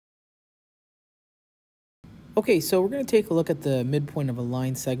Okay, so we're going to take a look at the midpoint of a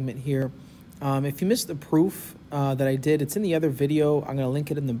line segment here. If you missed the proof that I did, it's in the other video. I'm going to link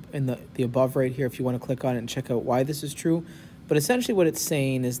it in the above right here if you want to click on it and check out why this is true. But essentially what it's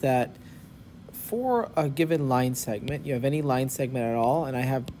saying is that for a given line segment, you have any line segment at all, and I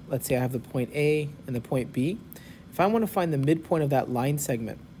have, let's say I have the point A and the point B. If I want to find the midpoint of that line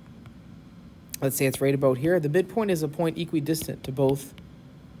segment, let's say it's right about here, the midpoint is a point equidistant to both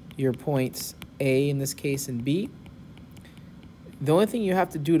your points A in this case and B. The only thing you have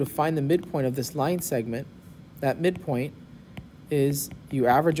to do to find the midpoint of this line segment, that midpoint, is you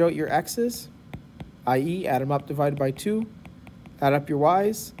average out your x's, i.e. add them up divided by 2, add up your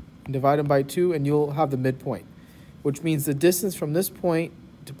y's, and divide them by 2, and you'll have the midpoint, which means the distance from this point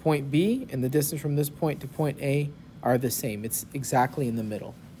to point B and the distance from this point to point A are the same. It's exactly in the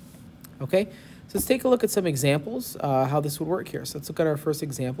middle. Okay, so let's take a look at some examples, how this would work here. So let's look at our first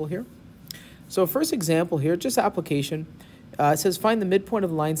example here. So first example here, just application. It says find the midpoint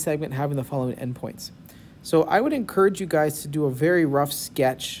of the line segment having the following endpoints. So I would encourage you guys to do a very rough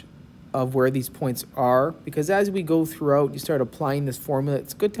sketch of where these points are, because as we go throughout, you start applying this formula,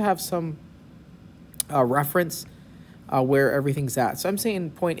 it's good to have some reference where everything's at. So I'm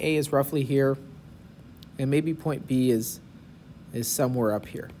saying point A is roughly here, and maybe point B is somewhere up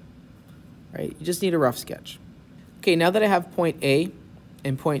here, right? You just need a rough sketch. Okay, now that I have point A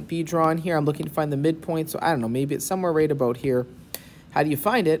and point B drawn here, I'm looking to find the midpoint. So I don't know, maybe it's somewhere right about here. How do you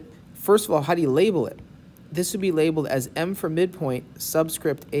find it? First of all, how do you label it? This would be labeled as M for midpoint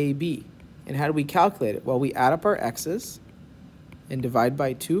subscript AB. And how do we calculate it? Well, we add up our x's and divide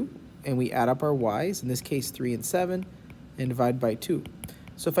by 2, and we add up our y's, in this case 3 and 7, and divide by 2.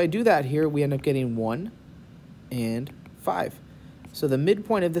 So if I do that here, we end up getting 1 and 5. So the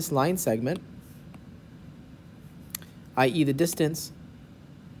midpoint of this line segment, i.e. the distance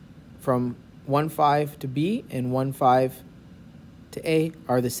from 1, 5 to B and 1, 5 to A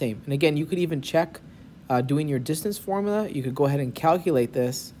are the same. And again, you could even check doing your distance formula. You could go ahead and calculate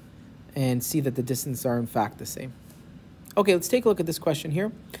this and see that the distances are in fact the same. Okay, let's take a look at this question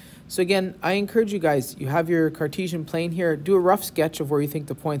here. So again, I encourage you guys, you have your Cartesian plane here, do a rough sketch of where you think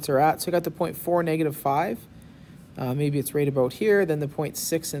the points are at. So I got the point 4, negative 5. Maybe it's right about here, then the point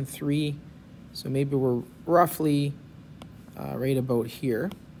 6 and 3. So maybe we're roughly right about here.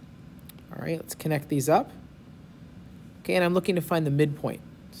 All right, let's connect these up. Okay, and I'm looking to find the midpoint.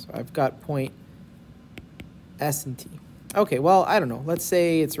 So I've got point S and T. Okay, well, I don't know. Let's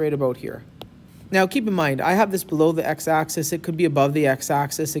say it's right about here. Now, keep in mind, I have this below the x-axis. It could be above the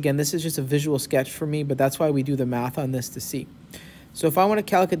x-axis. Again, this is just a visual sketch for me, but that's why we do the math on this to see. So if I want to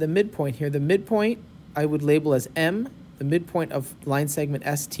calculate the midpoint here, the midpoint I would label as M, the midpoint of line segment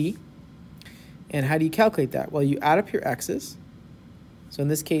ST. And how do you calculate that? Well, you add up your x's. So in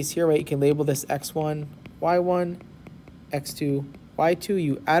this case here, right, you can label this x1, y1, x2, y2.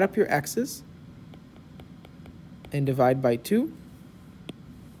 You add up your x's and divide by 2.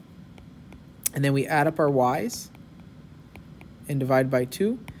 And then we add up our y's and divide by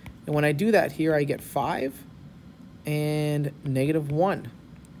 2. And when I do that here, I get 5 and negative 1.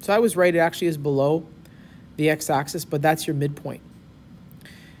 So I was right, it actually is below the x-axis, but that's your midpoint.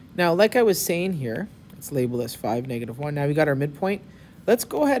 Now, like I was saying here, let's label this 5, negative 1. Now we got our midpoint. Let's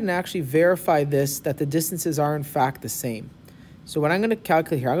go ahead and actually verify this, that the distances are in fact the same. So what I'm going to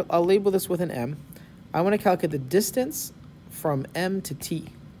calculate here, I'll label this with an M. I want to calculate the distance from M to T.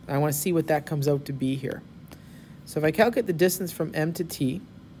 I want to see what that comes out to be here. So if I calculate the distance from M to T,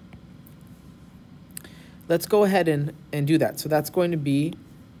 let's go ahead and do that. So that's going to be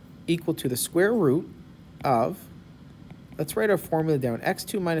equal to the square root of, let's write our formula down,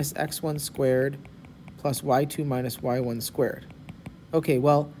 x2 minus x1 squared plus y2 minus y1 squared. Okay,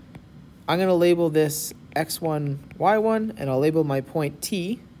 well, I'm going to label this x1, y1, and I'll label my point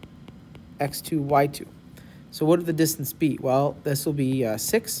T x2, y2. So what would the distance be? Well, this will be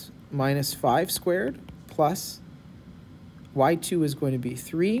 6 minus 5 squared plus y2 is going to be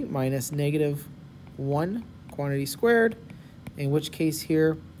 3 minus negative 1 quantity squared, in which case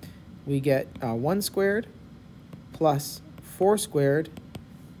here we get 1 squared plus 4 squared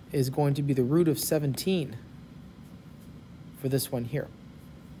is going to be the root of 17 for this one here.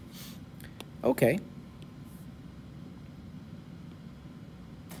 Okay.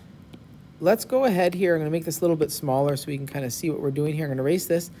 Let's go ahead here. I'm going to make this a little bit smaller so we can kind of see what we're doing here. I'm going to erase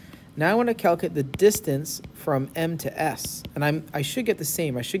this. Now I want to calculate the distance from M to S. And I should get the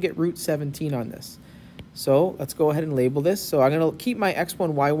same. I should get root 17 on this. So let's go ahead and label this. So I'm going to keep my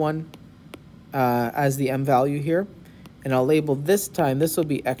x1, y1 as the M value here. And I'll label this time, this will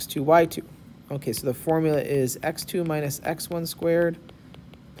be x2, y2. Okay, so the formula is x2 minus x1 squared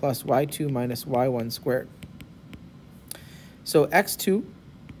plus y2 minus y1 squared. So x2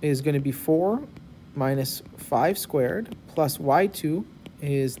 is going to be 4 minus 5 squared plus y2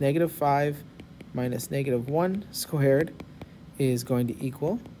 is negative 5 minus negative 1 squared is going to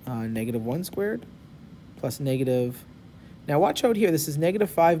equal negative 1 squared plus negative. Now watch out here. This is negative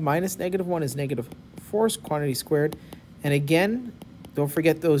 5 minus negative 1 is negative 4 quantity squared. And again, don't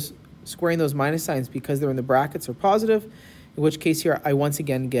forget those squaring those minus signs because they're in the brackets are positive, in which case here I once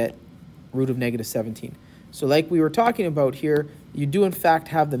again get root of negative 17. So like we were talking about here, you do in fact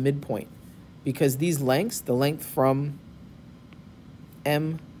have the midpoint because these lengths, the length from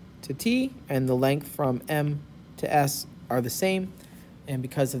M to T and the length from M to S are the same. And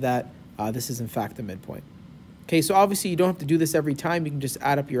because of that, this is in fact the midpoint. Okay, so obviously you don't have to do this every time. You can just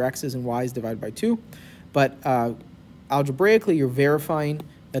add up your x's and y's divided by 2. But algebraically, you're verifying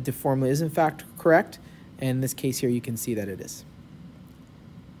that the formula is in fact correct. And in this case here, you can see that it is.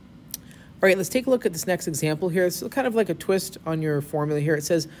 All right, let's take a look at this next example here. It's kind of like a twist on your formula here. It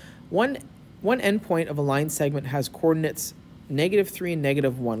says one endpoint of a line segment has coordinates -3 and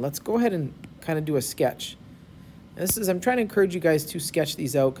 -1. Let's go ahead and kind of do a sketch. And I'm trying to encourage you guys to sketch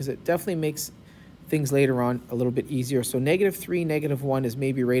these out because it definitely makes things later on a little bit easier. So -3, -1 is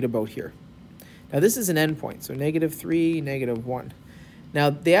maybe right about here. Now this is an endpoint, so -3, -1. Now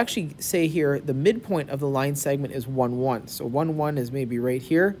they actually say here the midpoint of the line segment is 1, 1. So 1, 1 is maybe right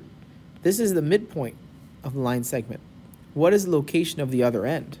here. This is the midpoint of the line segment. What is the location of the other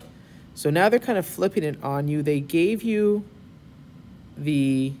end? So now they're kind of flipping it on you. They gave you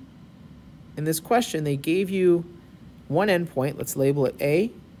in this question, they gave you one endpoint. Let's label it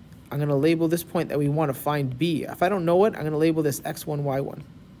A. I'm going to label this point that we want to find B. If I don't know it, I'm going to label this x1, y1.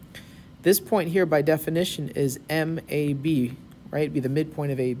 This point here by definition is MAB, right? It'd be the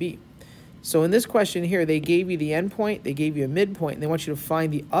midpoint of AB. So in this question here, they gave you the endpoint, they gave you a midpoint, and they want you to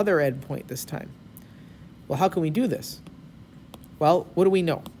find the other endpoint this time. Well, how can we do this? Well, what do we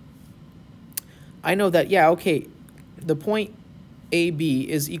know? I know that, yeah, okay, the point AB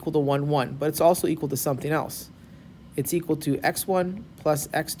is equal to 1, 1, but it's also equal to something else. It's equal to x1 plus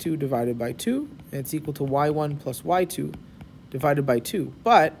x2 divided by 2, and it's equal to y1 plus y2 divided by 2.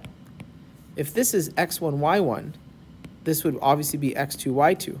 But if this is x1, y1, this would obviously be x2,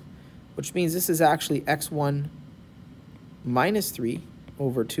 y2, which means this is actually x1 minus 3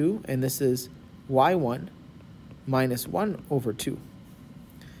 over 2, and this is y1 minus 1 over 2.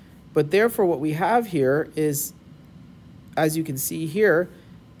 But therefore, what we have here is, as you can see here,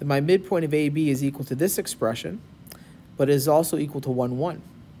 that my midpoint of AB is equal to this expression, but is also equal to 1, 1.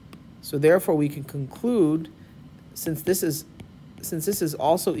 So therefore, we can conclude, since this is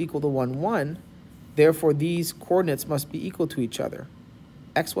also equal to 1, 1, therefore these coordinates must be equal to each other.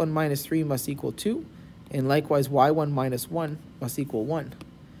 x1 minus 3 must equal 2, and likewise y1 minus 1 must equal 1.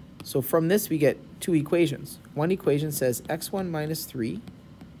 So from this we get two equations. One equation says x1 minus 3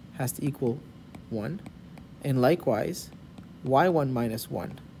 has to equal 1, and likewise y1 minus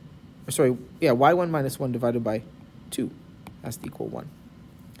 1, or sorry, yeah, y1 minus 1 divided by 2 has to equal 1.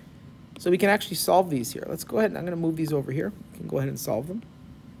 So we can actually solve these here. Let's go ahead and I'm going to move these over here. We can go ahead and solve them.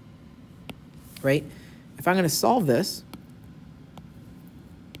 Right? If I'm going to solve this,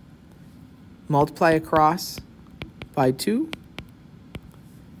 multiply across by 2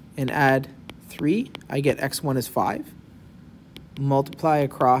 and add 3, I get x1 is 5. Multiply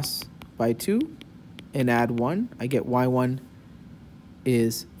across by 2 and add 1, I get y1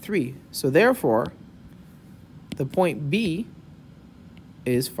 is 3. So therefore, the point B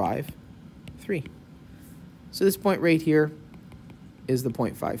is 5, 3. So this point right here is the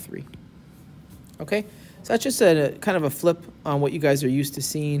point 5, 3. Okay, so that's just a kind of a flip on what you guys are used to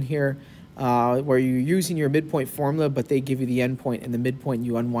seeing here, where you're using your midpoint formula, but they give you the endpoint, and the midpoint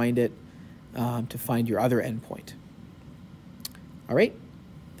you unwind it to find your other endpoint. All right,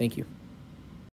 thank you.